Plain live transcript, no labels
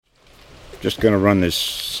Just going to run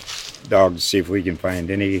this dog to see if we can find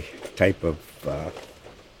any type of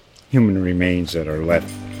human remains that are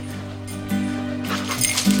left.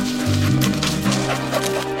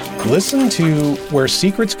 Listen to Where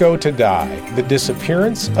Secrets Go to Die, The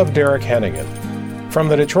Disappearance of Derek Hennigan. From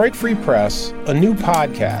the Detroit Free Press, a new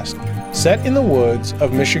podcast set in the woods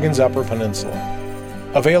of Michigan's Upper Peninsula.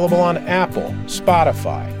 Available on Apple,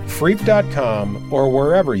 Spotify, Freep.com, or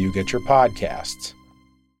wherever you get your podcasts.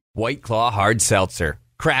 White Claw Hard Seltzer.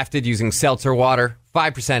 Crafted using seltzer water,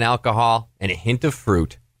 5% alcohol, and a hint of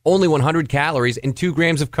fruit. Only 100 calories and 2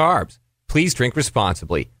 grams of carbs. Please drink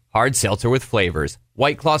responsibly. Hard seltzer with flavors.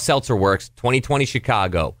 White Claw Seltzer Works, 2020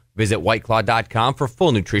 Chicago. Visit whiteclaw.com for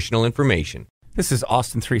full nutritional information. This is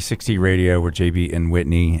Austin 360 Radio. We're JB and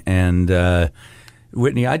Whitney. And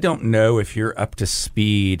Whitney, I don't know if you're up to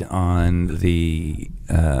speed on the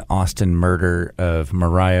Austin murder of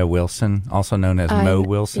Mariah Wilson, also known as Mo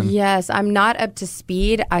Wilson. Yes, I'm not up to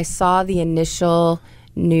speed. I saw the initial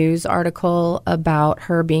news article about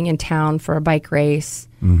her being in town for a bike race,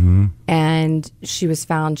 and she was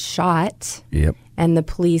found shot. Yep. And the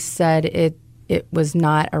police said it was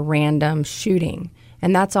not a random shooting.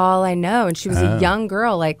 And that's all I know. And she was a young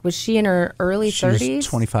girl. Like, was she in her early 30s? She was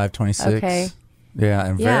 25, 26. Okay. Yeah,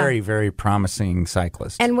 and very, very promising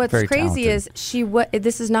cyclist. And what's very crazy talented. is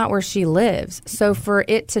this is not where she lives. So for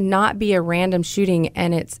it to not be a random shooting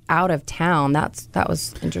and it's out of town, that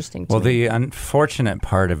was interesting to me. Well, the unfortunate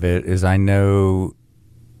part of it is I know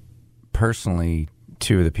personally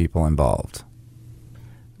 2 of the people involved.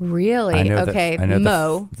 Really? I know okay. I know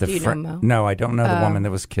Mo. Do you know Mo? No, I don't know the woman that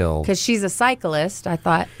was killed. Because she's a cyclist. I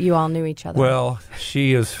thought you all knew each other. Well,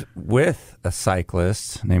 she is with a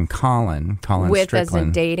cyclist named Colin with Strickland. as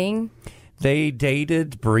in dating? They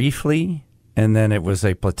dated briefly, and then it was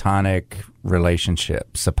a platonic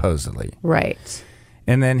relationship, supposedly. Right.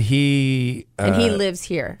 And then he... and he lives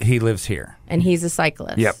here. He lives here. And he's a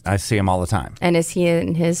cyclist. Yep, I see him all the time. And is he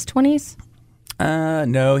in his 20s?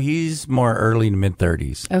 No, he's more early to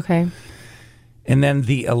mid-30s. Okay. And then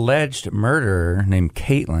the alleged murderer named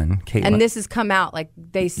Kaitlin. And this has come out, like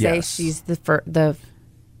they say she's the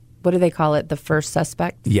what do they call it? The first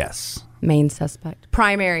suspect? Yes. Main suspect.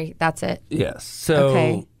 Primary, that's it. Yes. So,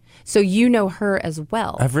 okay. So you know her as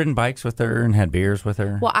well. I've ridden bikes with her and had beers with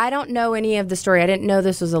her. Well, I don't know any of the story. I didn't know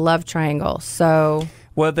this was a love triangle. So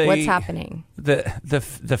what's happening?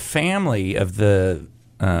 The family of the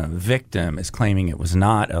victim is claiming it was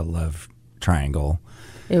not a love triangle.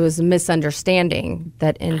 It was a misunderstanding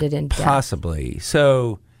that ended in death. Possibly.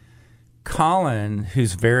 So Colin,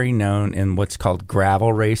 who's very known in what's called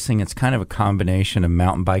gravel racing, it's kind of a combination of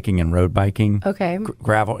mountain biking and road biking. Okay.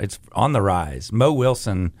 Gravel, it's on the rise. Mo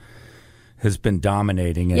Wilson has been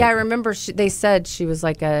dominating it. Yeah, I remember they said she was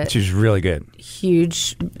like she was really good.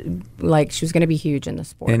 Huge, like she was going to be huge in the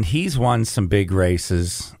sport. And he's won some big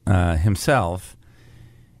races himself.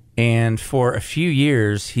 And for a few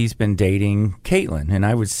years, he's been dating Kaitlin, and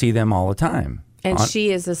I would see them all the time. And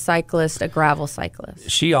she is a cyclist, a gravel cyclist.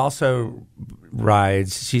 She also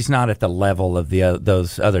rides. She's not at the level of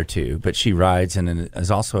those other 2, but she rides and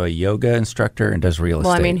is also a yoga instructor and does real estate.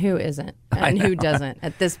 Well, I mean, who isn't? And who doesn't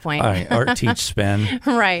at this point? Or teach spin.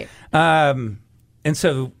 Right. And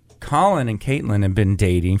so Colin and Kaitlin have been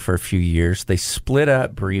dating for a few years. They split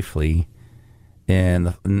up briefly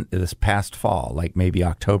in this past fall, like maybe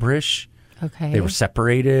October-ish. Okay. They were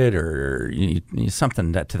separated or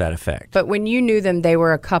something to that effect. But when you knew them, they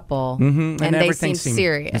were a couple, and they seemed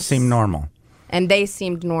serious. It seemed normal. And they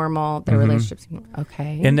seemed normal. Their relationship seemed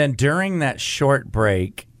okay. And then during that short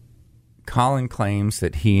break, Colin claims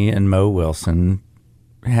that he and Mo Wilson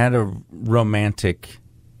had a romantic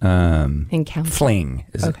encounter. Fling.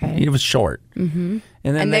 Okay. It was short. Mm-hmm.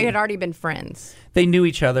 And then they had already been friends. They knew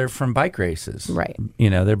each other from bike races. Right.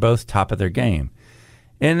 They're both top of their game.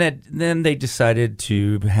 And then they decided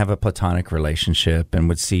to have a platonic relationship and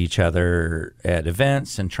would see each other at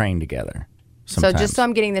events and train together. Sometimes. So just so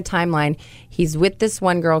I'm getting the timeline, he's with this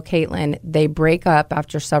one girl, Kaitlin. They break up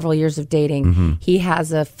after several years of dating. Mm-hmm. He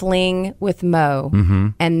has a fling with Mo,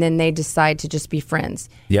 and then they decide to just be friends.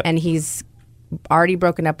 Yep. And he's already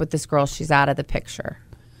broken up with this girl. She's out of the picture.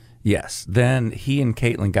 Then he and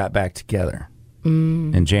Kaitlin got back together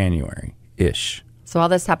in January-ish. So all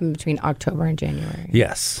this happened between October and January.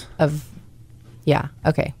 Yes.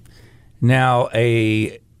 Okay. Now,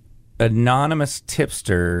 a anonymous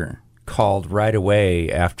tipster called right away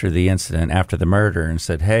after the incident, after the murder, and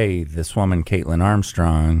said, hey, this woman, Kaitlin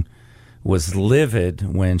Armstrong, was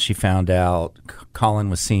livid when she found out Colin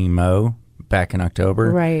was seeing Mo back in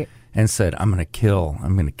October. Right. And said, I'm going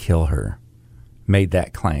to kill her. Made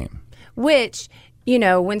that claim. Which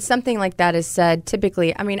when something like that is said,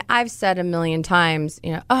 typically, I mean, I've said a million times,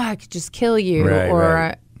 I could just kill you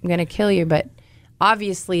I'm going to kill you. But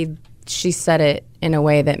obviously, she said it in a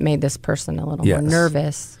way that made this person a little more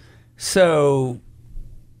nervous. So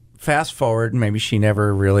fast forward, maybe she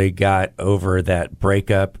never really got over that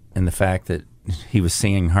breakup and the fact that he was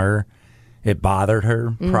seeing her. It bothered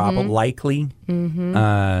her, probably, likely.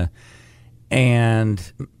 Mm-hmm.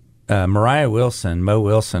 And Mo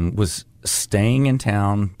Wilson, was staying in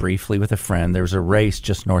town briefly with a friend. There was a race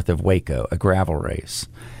just north of Waco, a gravel race.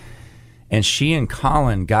 And she and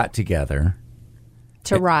Colin got together.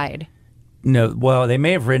 To ride. No, well, they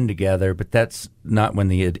may have ridden together, but that's not when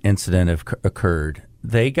the incident occurred.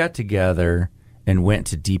 They got together and went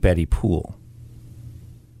to Deep Eddy Pool.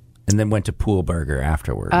 And then went to Pool Burger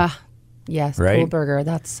afterward. Yes, right? Pool Burger.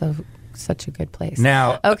 That's such a good place.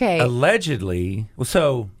 Now, okay. Allegedly, this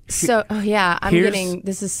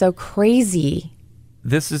is so crazy.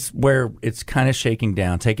 This is where it's kind of shaking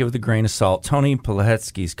down. Take it with a grain of salt. Tony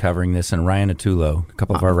Poletsky's covering this, and Ryan Attulo, a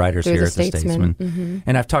couple of our writers here at The Statesman. Mm-hmm.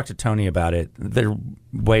 And I've talked to Tony about it. They're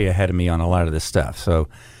way ahead of me on a lot of this stuff. So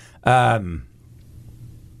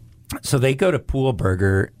they go to Pool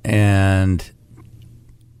Burger and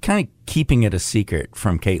kind of keeping it a secret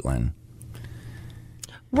from Kaitlin.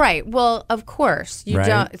 Right. Well, of course. You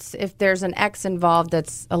don't. If there's an ex involved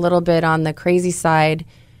that's a little bit on the crazy side,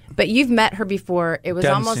 but you've met her before. It was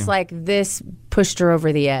almost like this pushed her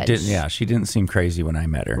over the edge. She didn't seem crazy when I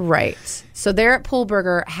met her. Right. So they're at Pool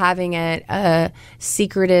Burger having a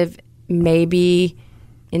secretive, maybe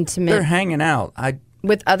intimate. They're hanging out.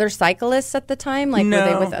 With other cyclists at the time? Were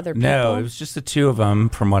they with other people? No, it was just the two of them,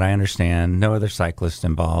 from what I understand. No other cyclists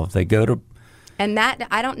involved. They go to... And that,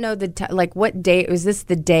 I don't know what day, was this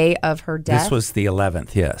the day of her death? This was the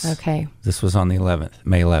 11th, yes. Okay. This was on the 11th,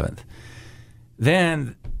 May 11th.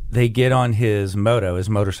 Then they get on his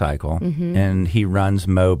motorcycle, and he runs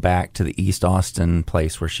Mo back to the East Austin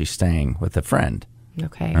place where she's staying with a friend.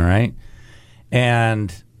 Okay. All right?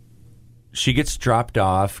 And she gets dropped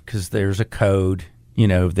off because there's a code,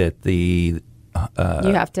 that the...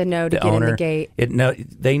 you have to know to get in the gate.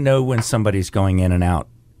 They know when somebody's going in and out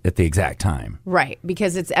at the exact time. Right,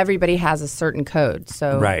 because everybody has a certain code,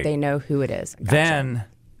 so they know who it is. Gotcha. Then,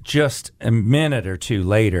 just a minute or two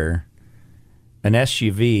later, an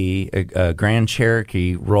SUV, a Grand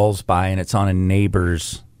Cherokee, rolls by, and it's on a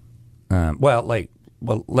neighbor's...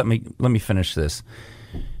 let me finish this.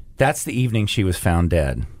 That's the evening she was found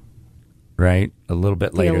dead, right? A little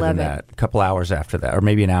bit later than that. A couple hours after that, or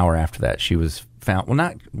maybe an hour after that, she was found...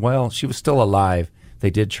 she was still alive. They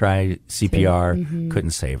did try CPR, couldn't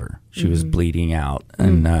save her. She was bleeding out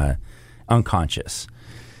and unconscious.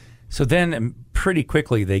 So then pretty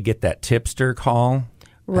quickly they get that tipster call.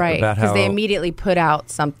 Right, because they immediately put out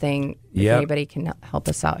something. If anybody can help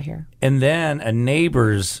us out here. And then a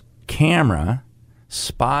neighbor's camera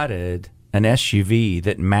spotted an SUV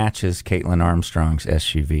that matches Kaitlin Armstrong's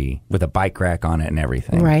SUV with a bike rack on it and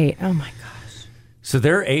everything. Right, oh my gosh. So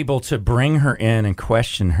they're able to bring her in and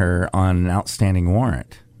question her on an outstanding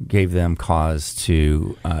warrant. Gave them cause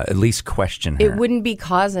to at least question her. It wouldn't be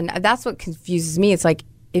cause, and that's what confuses me. It's like,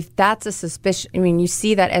 if that's a suspicion, I mean, you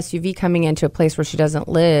see that SUV coming into a place where she doesn't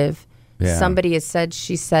live. Yeah. Somebody has said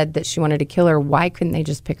she said that she wanted to kill her. Why couldn't they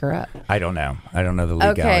just pick her up? I don't know. I don't know the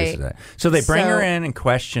legalities of that. So they bring her in and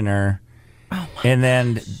question her, and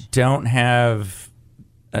then don't have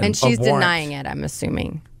and she's denying it, I'm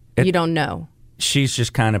assuming. You don't know. She's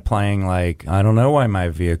just kind of playing like, I don't know why my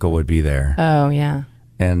vehicle would be there. Oh, yeah.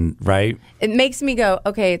 And right? It makes me go,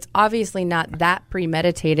 okay, it's obviously not that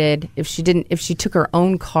premeditated if she took her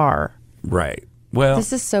own car. Right. Well,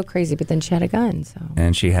 this is so crazy, but then she had a gun.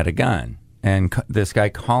 And she had a gun. And this guy,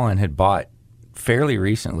 Colin, had fairly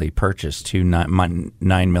recently purchased two 9mm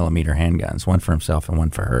handguns, one for himself and one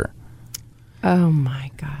for her. Oh, my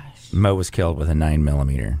gosh. Mo was killed with a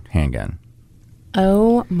 9mm handgun.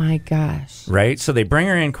 Oh, my gosh. Right? So they bring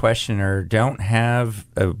her in, question her, don't have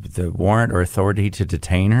the warrant or authority to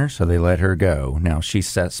detain her, so they let her go. Now, she's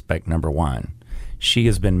suspect number one. She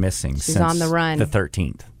has been missing since on the run. The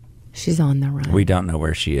 13th. She's on the run. We don't know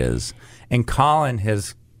where she is. And Colin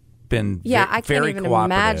has been I can't even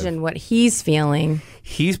imagine what he's feeling.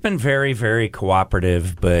 He's been very, very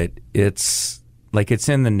cooperative, but it's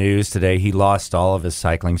in the news today. He lost all of his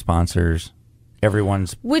cycling sponsors.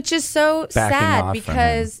 Everyone's which is so sad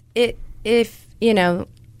because if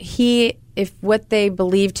what they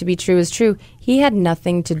believe to be true is true, he had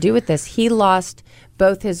nothing to do with this. He lost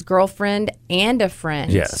both his girlfriend and a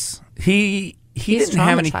friend. Yes, he didn't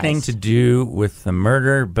have anything to do with the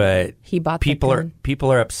murder, but he bought people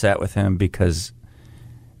are upset with him because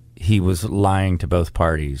he was lying to both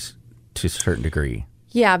parties to a certain degree.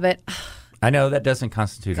 Yeah, but I know that doesn't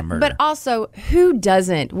constitute a murder. But also, who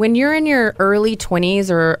doesn't? When you're in your early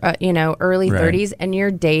 20s or early 30s and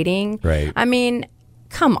you're dating, right. I mean,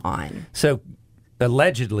 come on. So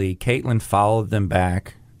allegedly, Kaitlin followed them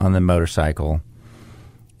back on the motorcycle.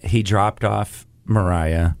 He dropped off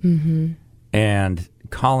Mariah, and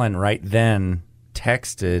Colin right then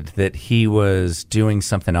texted that he was doing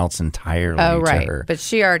something else entirely to her. But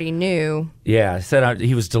she already knew. Yeah, said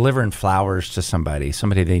he was delivering flowers to somebody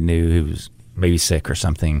they knew who was maybe sick or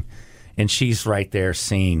something. And she's right there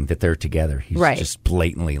seeing that they're together. He's just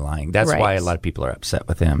blatantly lying. That's why a lot of people are upset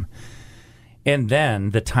with him. And then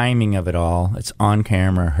the timing of it all, it's on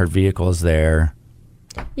camera. Her vehicle is there.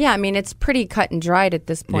 Yeah, I mean, it's pretty cut and dried at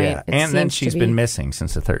this point. Yeah, and then she's been missing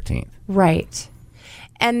since the 13th. Right.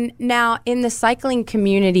 And now in the cycling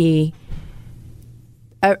community,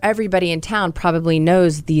 everybody in town probably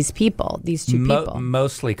knows these people, these two people.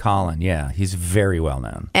 Mostly Colin, yeah. He's very well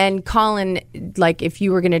known. And Colin, like if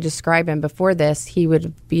you were going to describe him before this, he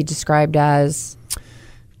would be described as?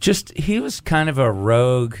 He was kind of a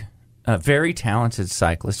rogue, very talented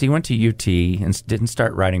cyclist. He went to UT and didn't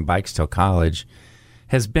start riding bikes till college.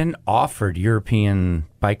 Has been offered European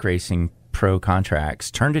bike racing pro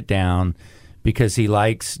contracts, turned it down because he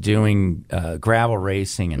likes doing gravel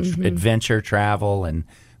racing and adventure travel and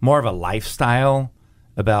more of a lifestyle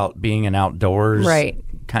about being an outdoors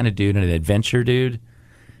kind of dude and an adventure dude.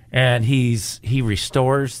 And he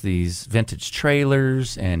restores these vintage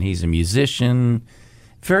trailers, and he's a musician.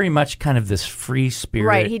 Very much kind of this free spirit.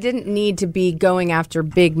 Right. He didn't need to be going after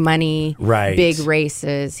big money, big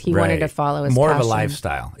races. He wanted to follow his more passion. of a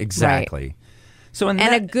lifestyle. Exactly. Right. So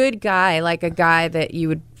a good guy, like a guy that you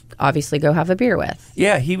would obviously go have a beer with.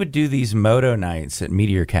 Yeah, he would do these moto nights at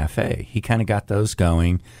Meteor Cafe. He kind of got those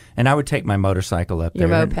going, and I would take my motorcycle up Your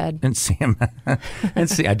there moped. and see him.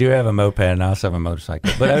 I do have a moped, and I also have a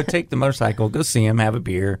motorcycle. But I would take the motorcycle, go see him, have a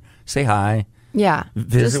beer, say hi. Yeah.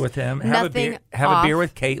 Visit with him, have a beer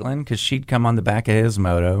with Kaitlin, because she'd come on the back of his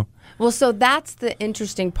moto. Well, so that's the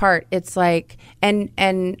interesting part. It's like, and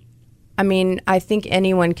I mean, I think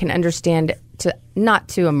anyone can understand, not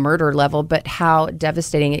to a murder level, but how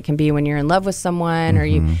devastating it can be when you're in love with someone or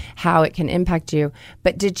how it can impact you.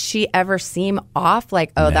 But did she ever seem off?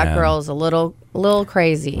 Like, no. That girl is a little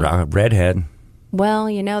crazy. Redhead. Well,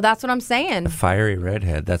 that's what I'm saying. A fiery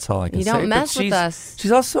redhead. That's all I can say. You don't mess with us.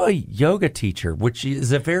 She's also a yoga teacher, which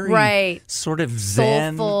is a very sort of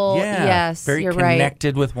zen. Soulful. Yeah, yes, very you're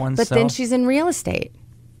connected with oneself. But then she's in real estate.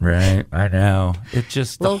 Right, I know. It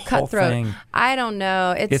just the little whole cutthroat. Thing. I don't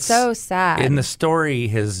know. It's so sad. And the story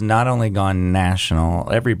has not only gone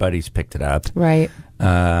national, everybody's picked it up. Right.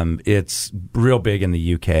 It's real big in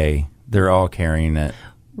the UK. They're all carrying it.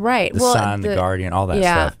 Right. The Sun, the Guardian, all that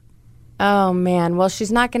stuff. Oh man. Well,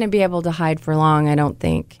 she's not going to be able to hide for long, I don't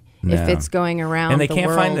think. No. If it's going around. And they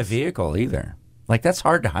can't find the vehicle either. Like, that's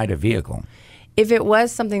hard to hide a vehicle. If it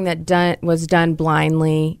was something that was done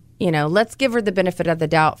blindly, let's give her the benefit of the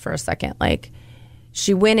doubt for a second. Like,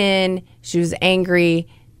 she went in, she was angry,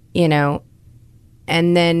 and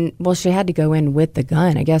then, well, she had to go in with the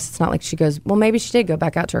gun. I guess it's not like she goes, well, maybe she did go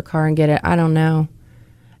back out to her car and get it. I don't know.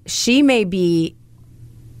 She may be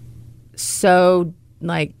so,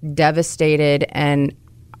 like, devastated and,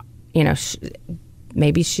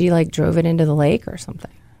 maybe she, like, drove it into the lake or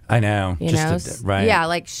something. I know. Right. Yeah,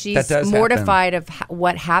 like she's mortified of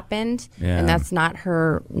what happened, and that's not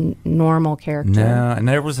her normal character. No, and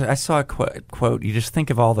I saw a quote, you just think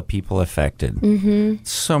of all the people affected. Mm-hmm.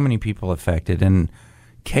 So many people affected. And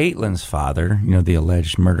Kaitlin's father, the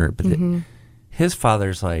alleged murderer, but his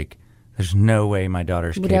father's like, there's no way my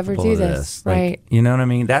daughter's would capable ever do of this. Like, right. You know what I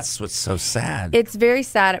mean? That's what's so sad. It's very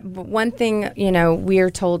sad. But one thing, we are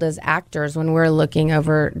told as actors when we're looking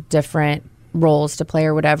over different roles to play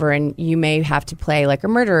or whatever, and you may have to play like a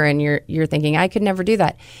murderer, and you're thinking, I could never do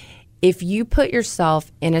that. If you put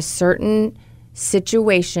yourself in a certain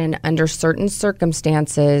situation under certain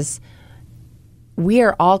circumstances, we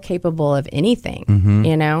are all capable of anything.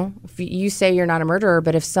 If you say you're not a murderer,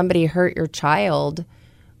 but if somebody hurt your child,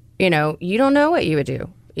 you don't know what you would do.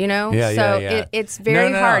 It's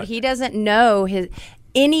very hard. He doesn't know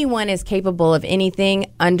anyone is capable of anything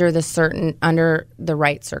under the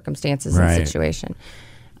right circumstances and situation.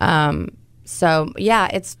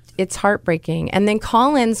 It's heartbreaking. And then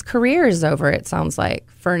Colin's career is over, it sounds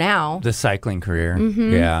like, for now. The cycling career.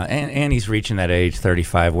 Mm-hmm. Yeah. And he's reaching that age,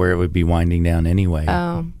 35, where it would be winding down anyway.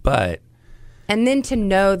 Oh. And then to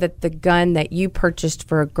know that the gun that you purchased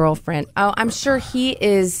for a girlfriend, I'm sure he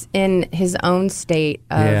is in his own state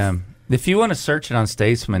of... If you want to search it on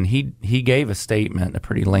Statesman, he gave a statement, a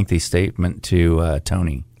pretty lengthy statement to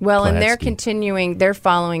Tony. Well, and they're Kladsky. they're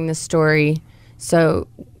following the story, so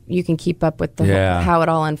you can keep up with how it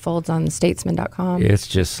all unfolds on statesman.com. It's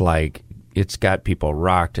just like, it's got people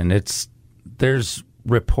rocked, and there's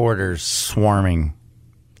reporters swarming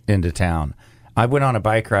into town. I went on a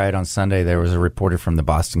bike ride on Sunday. There was a reporter from the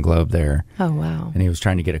Boston Globe there. Oh, wow. And he was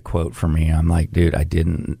trying to get a quote from me. I'm like, dude, I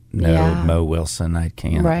didn't know Mo Wilson. I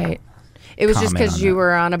can't. Right. It was just because you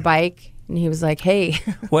were on a bike, and he was like, hey.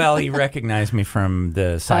 Well, he recognized me from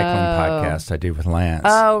the cycling podcast I do with Lance.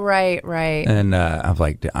 Oh, right. And I was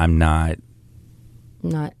like,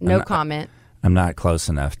 No comment. I'm not close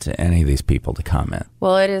enough to any of these people to comment.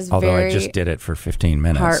 Well, it is Although very I just did it for 15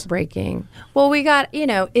 minutes. Heartbreaking. Well, we got,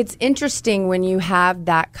 it's interesting when you have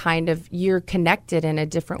that kind of, you're connected in a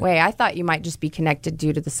different way. I thought you might just be connected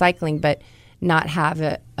due to the cycling, but not have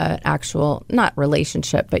an actual, not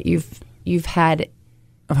relationship, but you've had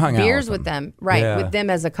beers with them. Right, yeah. with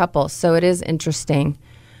them as a couple. So it is interesting.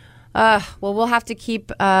 Well, we'll have to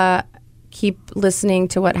keep listening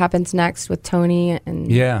to what happens next with Tony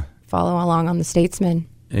and follow along on the Statesman.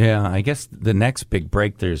 Yeah, I guess the next big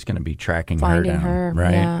breakthrough is going to be tracking Finding her down. her,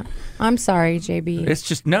 right? yeah. I'm sorry, JB. It's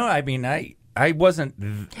just, I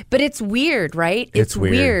wasn't. But it's weird, right? It's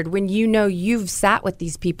weird when you've sat with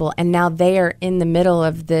these people and now they are in the middle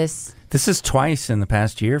of this. This is twice in the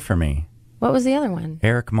past year for me. What was the other one?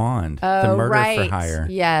 Eric Mond, the murder for hire.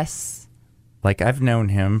 Yes. Like, I've known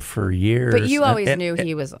him for years. But you always knew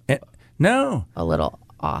he was no, a little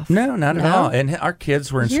off. No, not at all. And our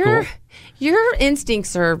kids were in school. Your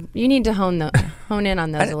instincts you need to hone in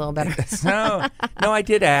on those a little better. No, I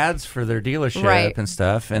did ads for their dealership and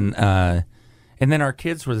stuff. And then our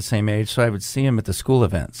kids were the same age, so I would see them at the school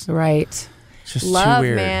events. Right. It's just love, too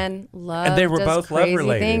weird. Man. Love. And they were does both crazy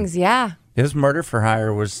love-related. Things. Yeah. His murder for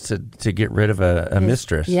hire was to get rid of a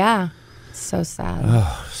mistress. Yeah. So sad.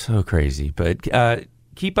 Oh, so crazy. But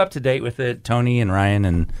keep up to date with it. Tony and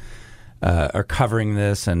Ryan are covering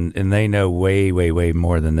this, and they know way, way, way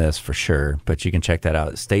more than this for sure. But you can check that out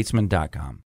at statesman.com.